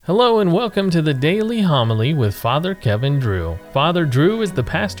Hello and welcome to the Daily Homily with Father Kevin Drew. Father Drew is the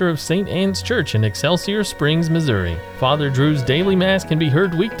pastor of St. Anne's Church in Excelsior Springs, Missouri. Father Drew's daily mass can be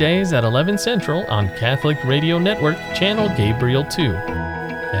heard weekdays at 11 Central on Catholic Radio Network, channel Gabriel 2.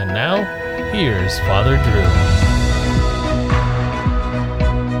 And now, here's Father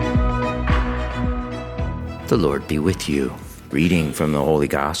Drew. The Lord be with you. Reading from the Holy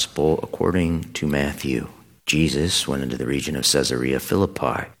Gospel according to Matthew. Jesus went into the region of Caesarea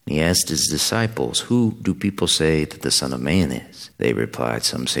Philippi. He asked his disciples, "Who do people say that the Son of Man is?" They replied,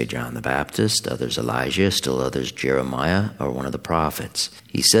 "Some say John the Baptist, others Elijah, still others Jeremiah or one of the prophets."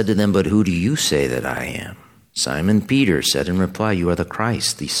 He said to them, "But who do you say that I am?" Simon Peter said in reply, "You are the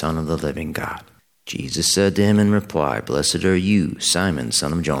Christ, the Son of the living God." Jesus said to him in reply, "Blessed are you, Simon,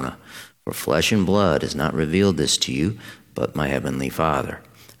 son of Jonah, for flesh and blood has not revealed this to you, but my heavenly Father.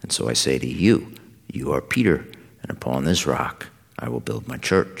 And so I say to you, you are Peter, and upon this rock I will build my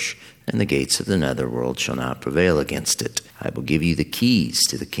church, and the gates of the netherworld shall not prevail against it. I will give you the keys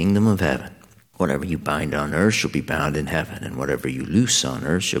to the kingdom of heaven. Whatever you bind on earth shall be bound in heaven, and whatever you loose on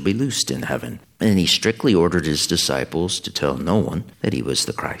earth shall be loosed in heaven." And he strictly ordered his disciples to tell no one that he was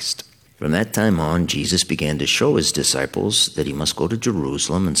the Christ. From that time on, Jesus began to show his disciples that he must go to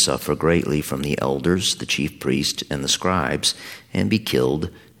Jerusalem and suffer greatly from the elders, the chief priests, and the scribes, and be killed,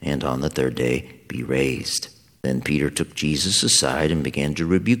 and on the third day be raised. Then Peter took Jesus aside and began to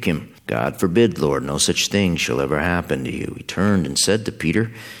rebuke him. "God forbid, Lord, no such thing shall ever happen to you." He turned and said to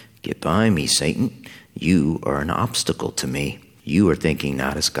Peter, "Get behind me, Satan. You are an obstacle to me. You are thinking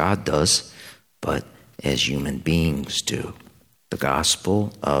not as God does, but as human beings do." The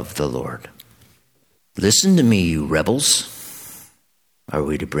Gospel of the Lord. "Listen to me, you rebels. Are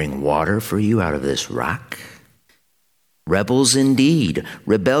we to bring water for you out of this rock?" Rebels indeed.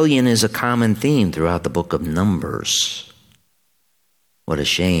 Rebellion is a common theme throughout the book of Numbers. What a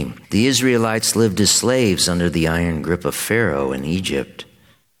shame. The Israelites lived as slaves under the iron grip of Pharaoh in Egypt.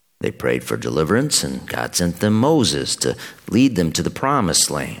 They prayed for deliverance, and God sent them Moses to lead them to the promised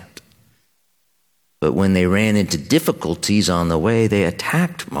land. But when they ran into difficulties on the way, they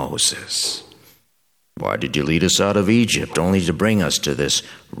attacked Moses. "Why did you lead us out of Egypt, only to bring us to this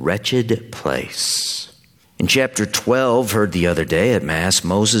wretched place?" In chapter 12, heard the other day at Mass,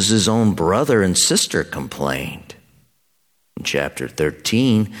 Moses' own brother and sister complained. In chapter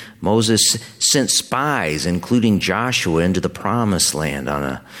 13, Moses sent spies, including Joshua, into the promised land on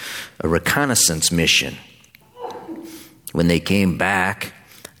a reconnaissance mission. When they came back,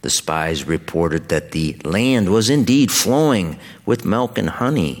 the spies reported that the land was indeed flowing with milk and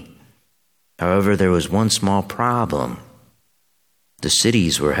honey. However, there was one small problem. The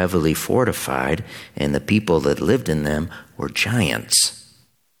cities were heavily fortified, and the people that lived in them were giants.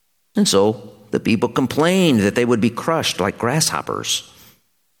 And so the people complained that they would be crushed like grasshoppers.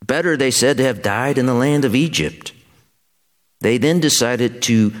 Better, they said, to have died in the land of Egypt. They then decided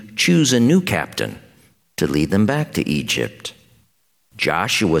to choose a new captain to lead them back to Egypt.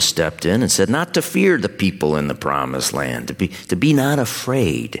 Joshua stepped in and said not to fear the people in the promised land, to be not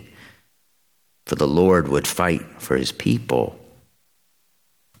afraid, for the Lord would fight for his people.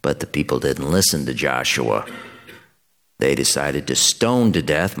 But the people didn't listen to Joshua. They decided to stone to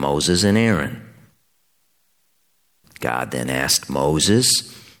death Moses and Aaron. God then asked Moses,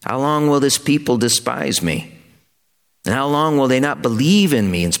 "How long will this people despise me? And how long will they not believe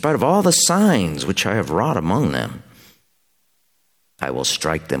in me in spite of all the signs which I have wrought among them? I will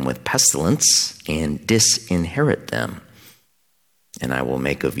strike them with pestilence and disinherit them, and I will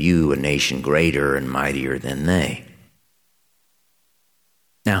make of you a nation greater and mightier than they."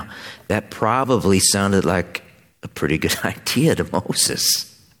 Now, that probably sounded like a pretty good idea to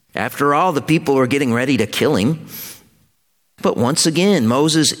Moses. After all, the people were getting ready to kill him. But once again,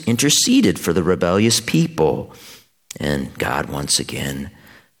 Moses interceded for the rebellious people, and God once again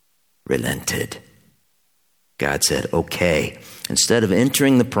relented. God said, "Okay, instead of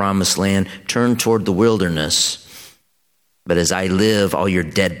entering the promised land, turn toward the wilderness. But as I live, all your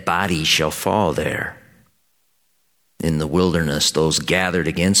dead bodies shall fall there. In the wilderness, those gathered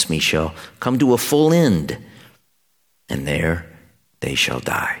against me shall come to a full end, and there they shall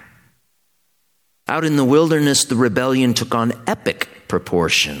die." Out in the wilderness, the rebellion took on epic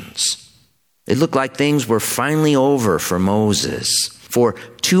proportions. It looked like things were finally over for Moses. For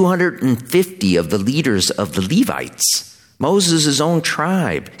 250 of the leaders of the Levites, Moses' own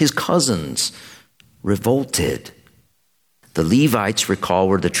tribe, his cousins, revolted. The Levites, recall,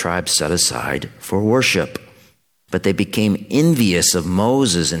 were the tribes set aside for worship. But they became envious of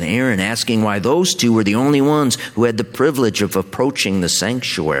Moses and Aaron, asking why those two were the only ones who had the privilege of approaching the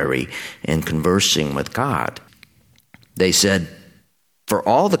sanctuary and conversing with God. They said, For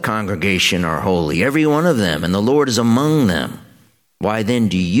all the congregation are holy, every one of them, and the Lord is among them. Why then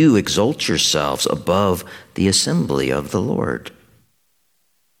do you exalt yourselves above the assembly of the Lord?"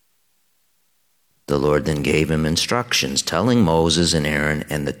 The Lord then gave him instructions, telling Moses and Aaron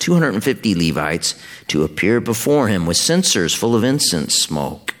and the 250 Levites to appear before him with censers full of incense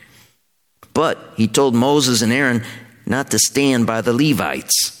smoke. But he told Moses and Aaron not to stand by the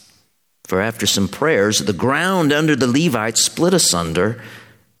Levites. For after some prayers, the ground under the Levites split asunder,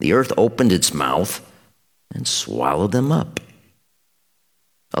 the earth opened its mouth and swallowed them up,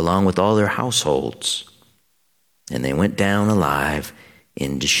 along with all their households. And they went down alive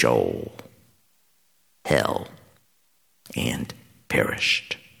into Sheol, hell, and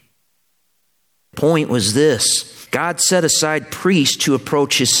perished. The point was this: God set aside priests to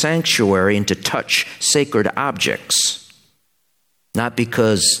approach his sanctuary and to touch sacred objects. Not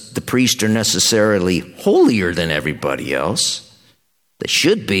because the priests are necessarily holier than everybody else. They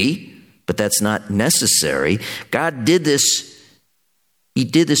should be, but that's not necessary. God did this. He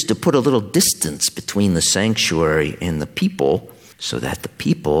did this to put a little distance between the sanctuary and the people so that the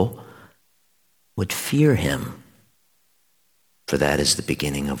people would fear him. For that is the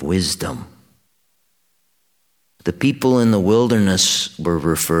beginning of wisdom. The people in the wilderness were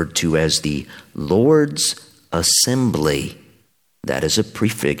referred to as the Lord's assembly. That is a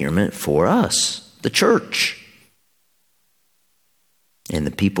prefigurement for us, the church. And the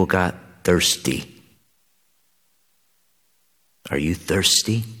people got thirsty. Are you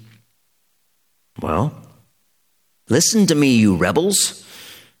thirsty? Well, listen to me, you rebels.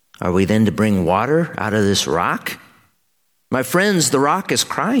 Are we then to bring water out of this rock? My friends, the rock is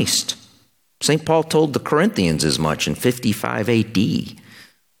Christ. St. Paul told the Corinthians as much in 55 AD.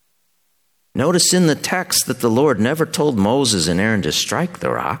 Notice in the text that the Lord never told Moses and Aaron to strike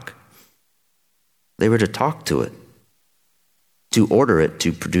the rock. They were to talk to it, to order it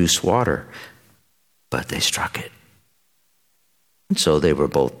to produce water, but they struck it. And so they were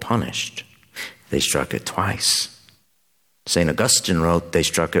both punished. They struck it twice. St. Augustine wrote they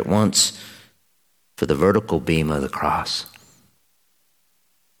struck it once for the vertical beam of the cross,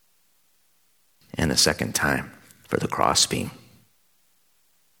 and a second time for the crossbeam.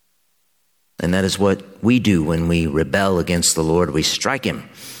 And that is what we do when we rebel against the Lord. We strike him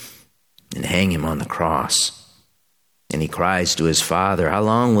and hang him on the cross. And he cries to his Father, "How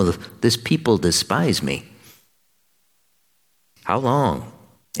long will this people despise me? How long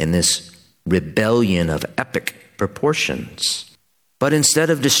in this rebellion of epic proportions?" But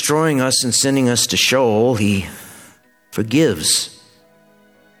instead of destroying us and sending us to Sheol, he forgives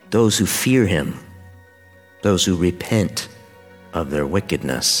those who fear him, those who repent of their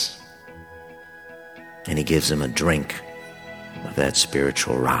wickedness. And he gives them a drink of that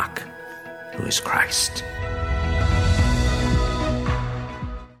spiritual rock, who is Christ.